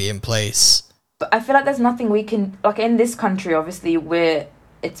needs to be in place? But I feel like there's nothing we can, like in this country, obviously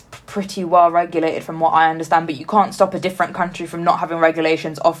it's pretty well regulated from what I understand, but you can't stop a different country from not having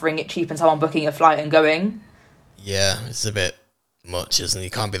regulations, offering it cheap and someone booking a flight and going. Yeah, it's a bit much, isn't it?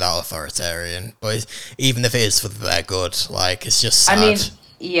 You can't be that authoritarian, but even if it is for their good, like, it's just sad.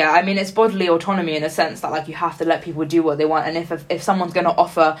 I mean, it's bodily autonomy in a sense that, like, you have to let people do what they want. And if someone's going to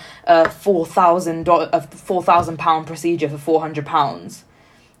offer a £4,000 procedure for £400,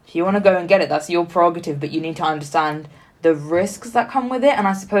 if you want to go and get it, that's your prerogative. But you need to understand the risks that come with it. And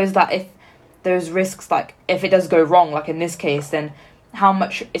I suppose that if those risks, like, if it does go wrong, like in this case, then how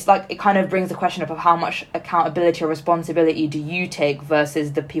much, it's like, it kind of brings the question up of how much accountability or responsibility do you take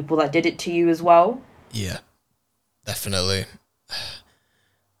versus the people that did it to you as well. Yeah, definitely.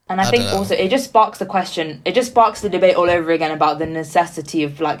 And I think also it just sparks the question, it just sparks the debate all over again about the necessity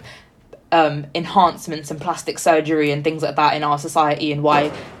of like enhancements and plastic surgery and things like that in our society, and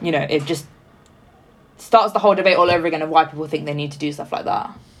why, you know, it just starts the whole debate all over again of why people think they need to do stuff like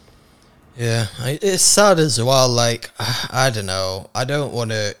that. Yeah, it's sad as well. Like, I don't know. I don't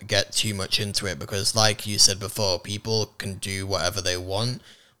want to get too much into it because, like you said before, people can do whatever they want.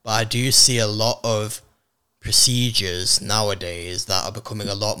 But I do see a lot of procedures nowadays that are becoming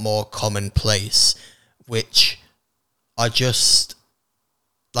a lot more commonplace, which are just,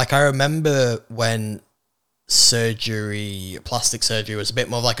 like, I remember when plastic surgery was a bit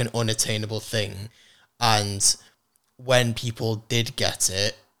more like an unattainable thing, and when people did get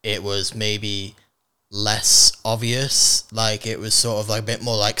it, it was maybe less obvious. Like, it was sort of like a bit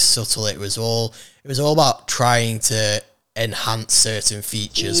more like subtle. It was all about trying to enhance certain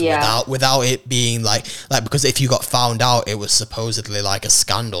features without it being like because if you got found out, it was supposedly like a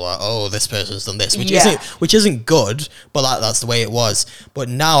scandal, like, oh, this person's done this, which isn't good, but that's the way it was. But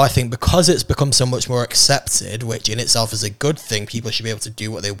now I think because it's become so much more accepted, which in itself is a good thing, people should be able to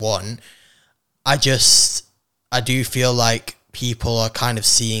do what they want. I do feel like people are kind of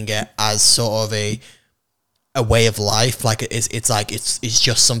seeing it as sort of a way of life. Like it's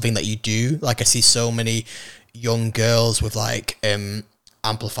just something that you do. Like I see so many young girls with like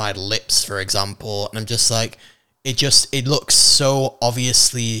amplified lips, for example, and I'm just like, it looks so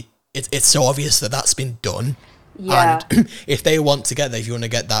obviously, it's so obvious that that's been done. And if they want to get that, if you want to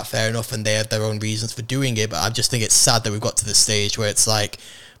get that, fair enough, and they have their own reasons for doing it. But I just think it's sad that we've got to the stage where it's like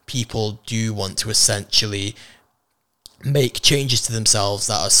people do want to essentially make changes to themselves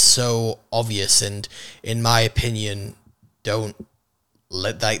that are so obvious, and in my opinion don't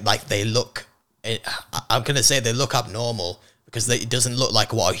like they look, I'm gonna say they look abnormal, because it doesn't look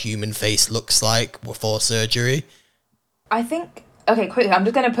like what a human face looks like before surgery. I think, okay, quickly, I'm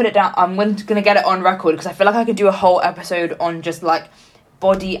just going to put it down. I'm going to get it on record, because I feel like I could do a whole episode on just like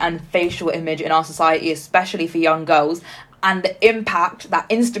body and facial image in our society, especially for young girls, and the impact that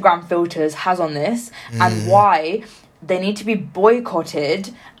Instagram filters has on this, and why they need to be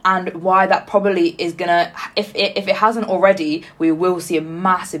boycotted, and why that probably is gonna, if it hasn't already, we will see a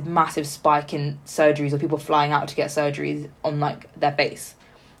massive spike in surgeries, or people flying out to get surgeries on like their face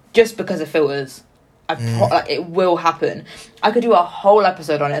just because of filters. Like, it will happen. I could do a whole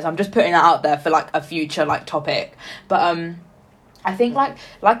episode on it, so I'm just putting that out there for like a future like topic. But I think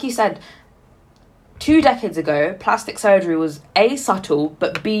like you said, 2 decades ago, plastic surgery was A, subtle,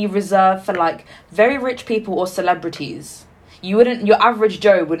 but B, reserved for like very rich people or celebrities. Your average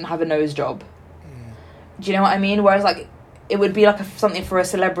Joe wouldn't have a nose job. Do you know what I mean? Whereas like it would be like something for a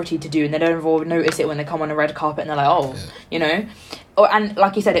celebrity to do, and they don't even notice it when they come on a red carpet, and they're like, oh, you know. And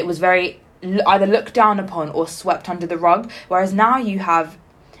like you said, it was very either looked down upon or swept under the rug. Whereas now you have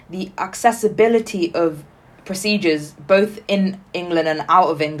the accessibility of procedures both in England and out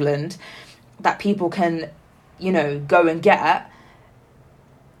of England that people can, you know, go and get,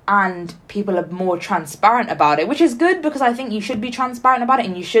 and people are more transparent about it, which is good, because I think you should be transparent about it,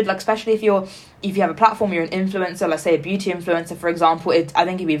 and you should, like, especially if you have a platform, you're an influencer, let's say a beauty influencer, for example, I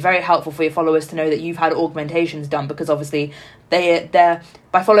think it'd be very helpful for your followers to know that you've had augmentations done, because obviously they're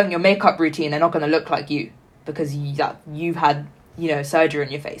by following your makeup routine, they're not going to look like you, because you've had, you know, surgery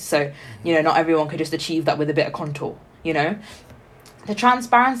on your face. So, you know, not everyone could just achieve that with a bit of contour, you know. The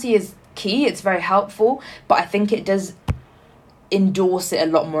transparency is key, it's very helpful, but I think it does endorse it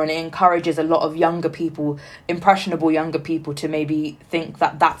a lot more, and it encourages a lot of younger people, impressionable younger people, to maybe think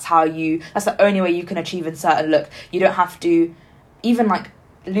that that's the only way you can achieve a certain look. You don't have to, even like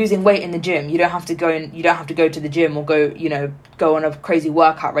losing weight in the gym, you don't have to go to the gym or go on a crazy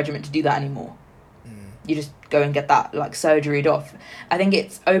workout regimen to do that anymore. You just go and get that like surgeried off. I think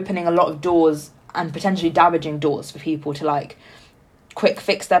it's opening a lot of doors, and potentially damaging doors, for people to like quick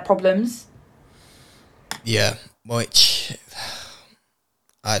fix their problems. Yeah, which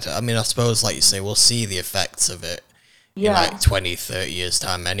I mean, I suppose, like you say, we'll see the effects of it in like 20, 30 years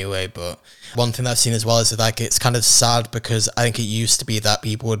time anyway. But one thing that I've seen as well is that, like, it's kind of sad, because I think it used to be that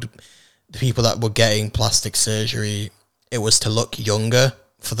the people that were getting plastic surgery, it was to look younger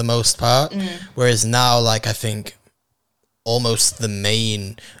for the most part. Whereas now, like, I think almost the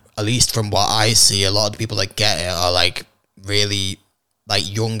main, at least from what I see, a lot of the people that get it are like really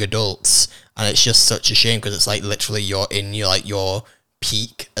like young adults, and it's just such a shame, because it's like literally you're in your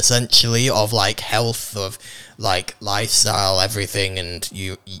peak essentially of like health, of like lifestyle, everything, and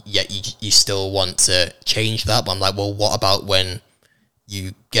you still want to change that. But I'm like, well, what about when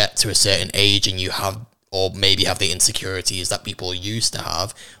you get to a certain age and you have, or maybe have, the insecurities that people used to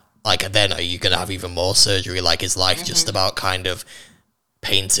have? Like, then are you gonna have even more surgery? Like, is life just about kind of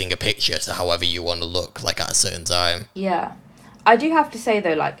painting a picture to however you want to look like at a certain time? Yeah, I do have to say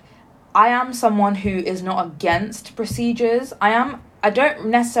though, like, I am someone who is not against procedures. I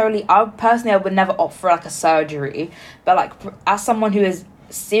would never opt for like a surgery, but like as someone who has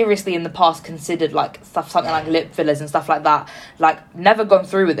seriously in the past considered like something like lip fillers and stuff like that, like never gone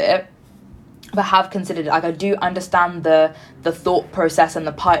through with it, but have considered it. Like, I do understand the thought process and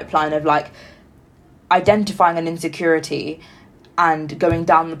the pipeline of like identifying an insecurity and going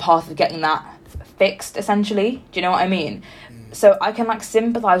down the path of getting that fixed, essentially. Do you know what I mean? So I can like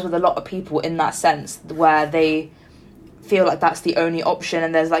sympathize with a lot of people in that sense, where they feel like that's the only option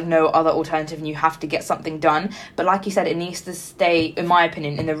and there's like no other alternative and you have to get something done. But like you said, it needs to stay, in my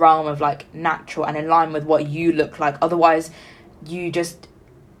opinion, in the realm of like natural and in line with what you look like. Otherwise, I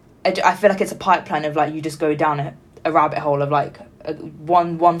feel like it's a pipeline of like, you just go down a rabbit hole of like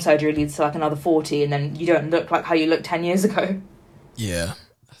one surgery leads to like another 40, and then you don't look like how you looked 10 years ago. Yeah,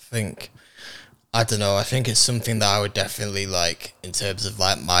 I don't know, I think it's something that I would definitely, like, in terms of,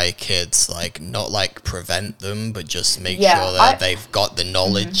 like, my kids, like, not, like, prevent them, but just make sure that they've got the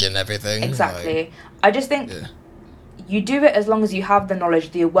knowledge and everything. Exactly. Like, I just think you do it as long as you have the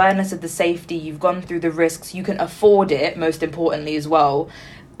knowledge, the awareness of the safety, you've gone through the risks, you can afford it, most importantly, as well.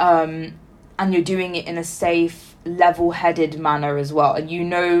 And you're doing it in a safe, level-headed manner as well. And you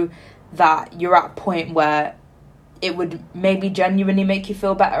know that you're at a point where it would maybe genuinely make you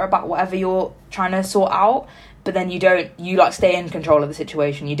feel better about whatever you're trying to sort out, but then you like stay in control of the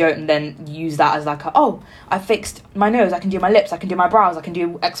situation. You don't then use that as like I fixed my nose, I can do my lips, I can do my brows, I can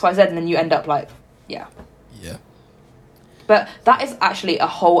do XYZ, and then you end up like yeah. But that is actually a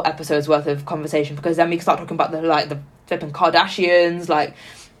whole episode's worth of conversation, because then we can start talking about the flipping Kardashians, like,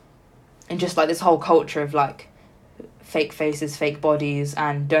 and just like this whole culture of like fake faces, fake bodies,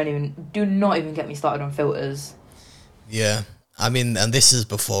 and do not even get me started on filters. Yeah, I mean, and this is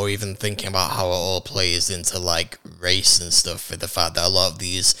before even thinking about how it all plays into, like, race and stuff, with the fact that a lot of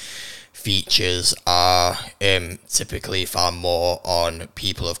these features are typically far more on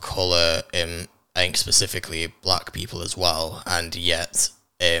people of colour, I think specifically black people as well, and yet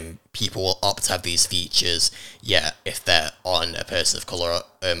people will opt to have these features, yet if they're on a person of colour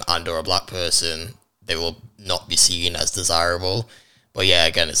and or a black person, they will not be seen as desirable. But yeah,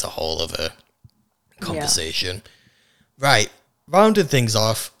 again, it's a whole other conversation. Yeah. Right, rounding things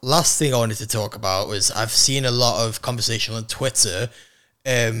off, last thing I wanted to talk about was I've seen a lot of conversation on Twitter,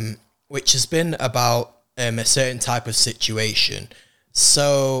 which has been about a certain type of situation.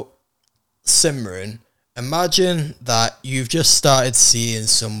 So, Simran, imagine that you've just started seeing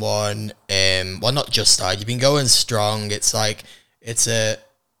someone, well, not just started, you've been going strong, it's a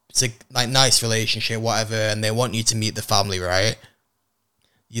like nice relationship, whatever, and they want you to meet the family, right?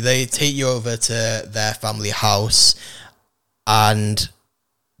 They take you over to their family house, and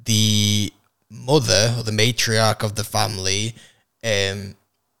the mother, or the matriarch of the family,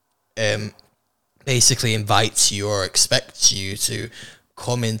 basically invites you or expects you to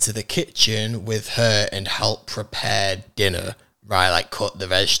come into the kitchen with her and help prepare dinner, right? Like cut the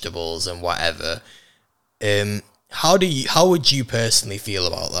vegetables and whatever. How would you personally feel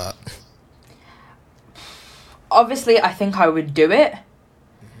about that? Obviously, I think I would do it.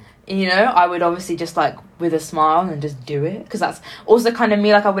 You know, I would obviously just like with a smile and just do it, because that's also kind of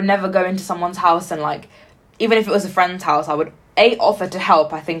me. Like, I would never go into someone's house and like, even if it was a friend's house, I would offer to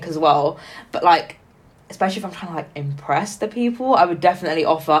help, I think, as well. But like, especially if I'm trying to like impress the people, I would definitely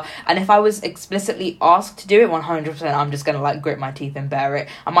offer. And if I was explicitly asked to do it, 100%, I'm just gonna like grit my teeth and bear it.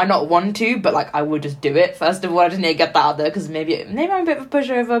 I might not want to, but like I would just do it. First of all, I just need to get that out there, because maybe I'm a bit of a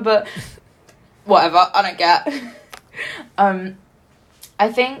pushover, but whatever, I don't get.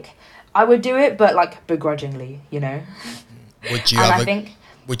 I think I would do it, but like begrudgingly, you know. Would you?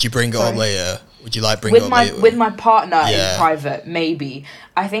 Would you bring it up later? Would you like bring it up later? With my partner in private? Maybe.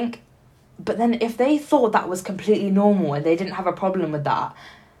 I think, but then if they thought that was completely normal and they didn't have a problem with that,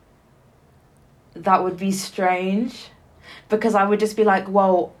 that would be strange. Because I would just be like,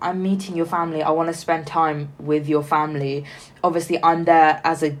 well, I'm meeting your family. I want to spend time with your family. Obviously, I'm there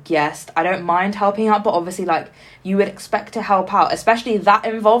as a guest. I don't mind helping out, but obviously, like, you would expect to help out, especially that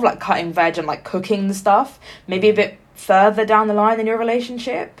involved, like, cutting veg and, like, cooking the stuff. Maybe a bit further down the line in your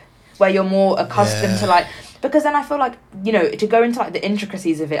relationship, where you're more accustomed to, like... Because then I feel like, you know, to go into, like, the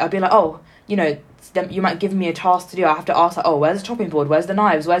intricacies of it, I'd be like, oh, you know, you might give me a task to do. I have to ask, like, oh, where's the chopping board? Where's the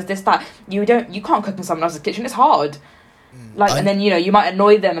knives? Where's this, that? You can't cook in someone else's kitchen. It's hard. Like, and then, you know, you might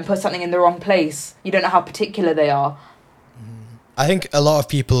annoy them and put something in the wrong place. You don't know how particular they are. I think a lot of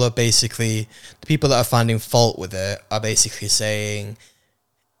people are basically, the people that are finding fault with it are basically saying,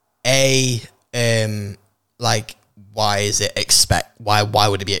 like, why is it why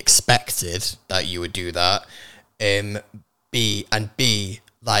would it be expected that you would do that? B,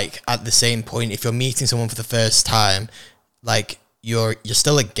 like, at the same point, if you're meeting someone for the first time, like, you're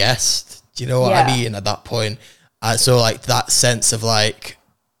still a guest. Do you know what I mean? At that point. So, like, that sense of, like,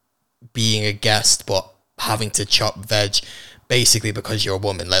 being a guest but having to chop veg basically because you're a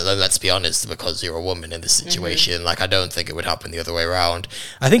woman. Let's be honest, because you're a woman in this situation. Mm-hmm. Like, I don't think it would happen the other way around.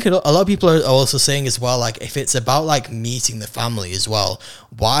 I think a lot of people are also saying as well, like, if it's about, like, meeting the family as well,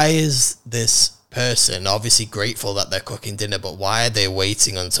 why is this person obviously grateful that they're cooking dinner, but why are they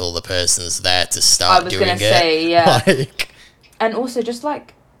waiting until the person's there to start doing it? I was going to say, yeah. Like, and also, just,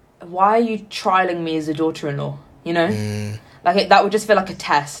 like, why are you trialing me as a daughter-in-law? You know, like that would just feel like a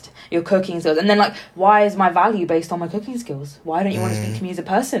test. Your cooking skills, and then like, why is my value based on my cooking skills? Why don't you want to speak to me as a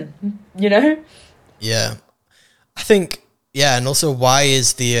person? You know? Yeah, I think, yeah, and also why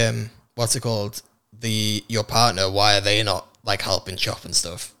is the what's it called? Your partner, why are they not like helping shop and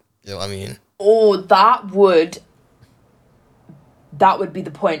stuff? You know what I mean? Oh, that would be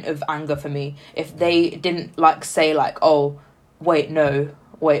the point of anger for me if they didn't like say like, oh, wait, no,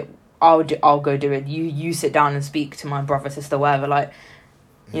 wait, I'll go do it. You sit down and speak to my brother, sister, whatever. Like,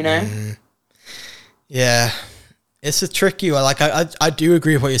 you know. Yeah, it's a tricky one. Like, I do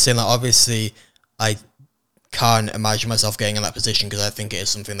agree with what you're saying. Like, obviously, I can't imagine myself getting in that position because I think it is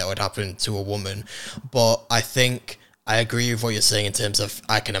something that would happen to a woman. But I think I agree with what you're saying in terms of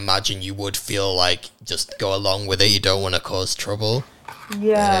I can imagine you would feel like just go along with it. You don't want to cause trouble.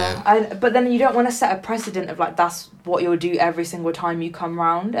 Yeah, but then you don't want to set a precedent of like that's what you'll do every single time you come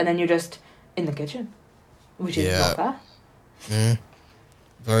round, and then you're just in the kitchen, which is not fair.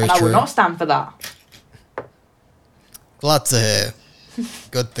 Very and true. I will not stand for that. Glad to hear.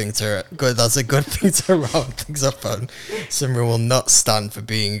 Good. That's a good thing to round things up on. Simran will not stand for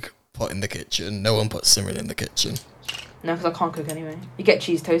being put in the kitchen. No one puts Simran in the kitchen. No, because I can't cook anyway. You get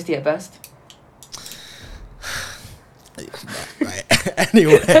cheese toasty at best. Right.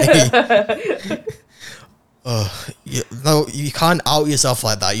 Anyway. You can't out yourself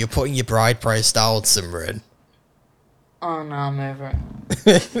like that. You're putting your bride price down, Simran. Oh no, I'm over it.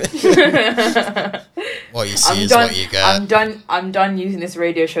 What you see is what you get. I'm done using this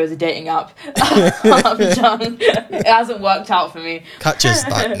radio show as a dating app. I'm done. It hasn't worked out for me. Catch us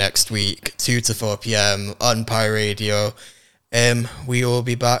back next week, 2 to 4 p.m. on Pi Radio. We will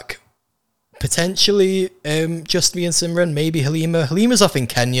be back. Potentially, just me and Simran, maybe Halima. Halima's off in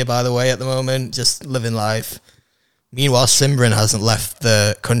Kenya, by the way, at the moment, just living life. Meanwhile, Simran hasn't left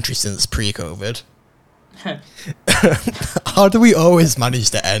the country since pre-COVID. How do we always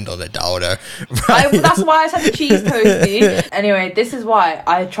manage to end on a downer? Right? That's why I said the cheese toasty. Anyway, this is why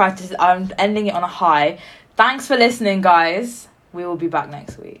I'm ending it on a high. Thanks for listening, guys. We will be back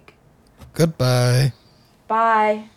next week. Goodbye. Bye.